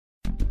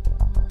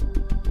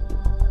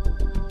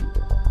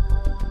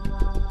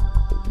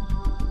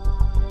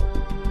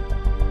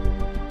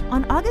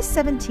August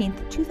 17,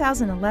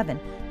 2011,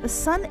 the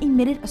Sun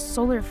emitted a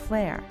solar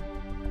flare.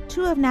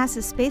 Two of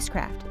NASA's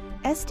spacecraft,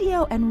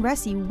 SDO and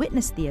RESI,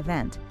 witnessed the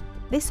event.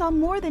 They saw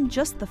more than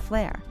just the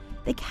flare.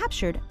 They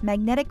captured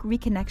magnetic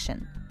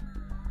reconnection.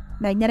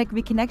 Magnetic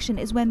reconnection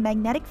is when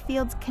magnetic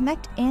fields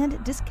connect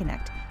and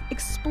disconnect,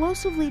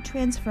 explosively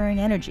transferring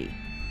energy.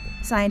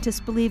 Scientists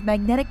believe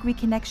magnetic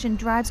reconnection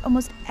drives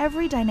almost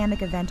every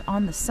dynamic event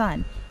on the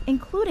Sun,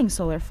 including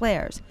solar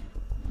flares.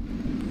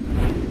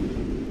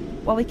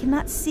 While we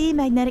cannot see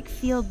magnetic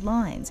field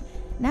lines,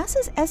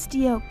 NASA's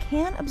SDO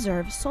can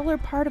observe solar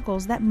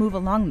particles that move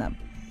along them,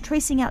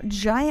 tracing out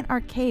giant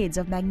arcades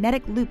of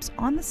magnetic loops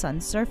on the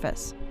Sun's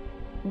surface.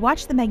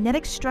 Watch the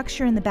magnetic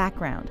structure in the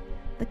background.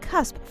 The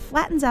cusp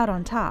flattens out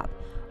on top.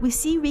 We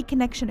see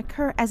reconnection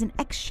occur as an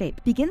X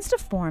shape begins to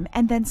form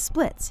and then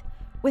splits,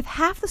 with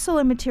half the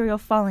solar material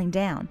falling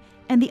down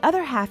and the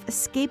other half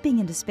escaping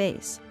into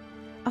space.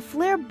 A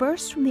flare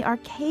bursts from the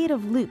arcade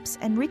of loops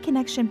and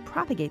reconnection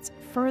propagates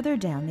further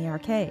down the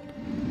arcade.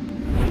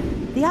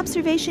 The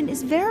observation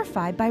is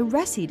verified by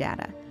RESI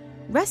data.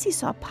 RESI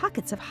saw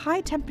pockets of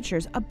high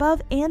temperatures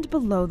above and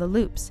below the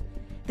loops.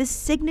 This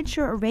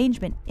signature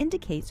arrangement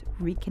indicates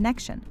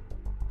reconnection.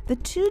 The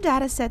two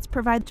data sets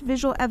provide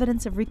visual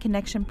evidence of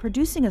reconnection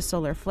producing a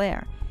solar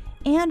flare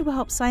and will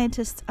help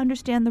scientists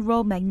understand the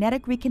role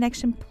magnetic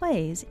reconnection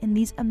plays in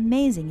these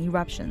amazing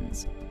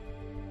eruptions.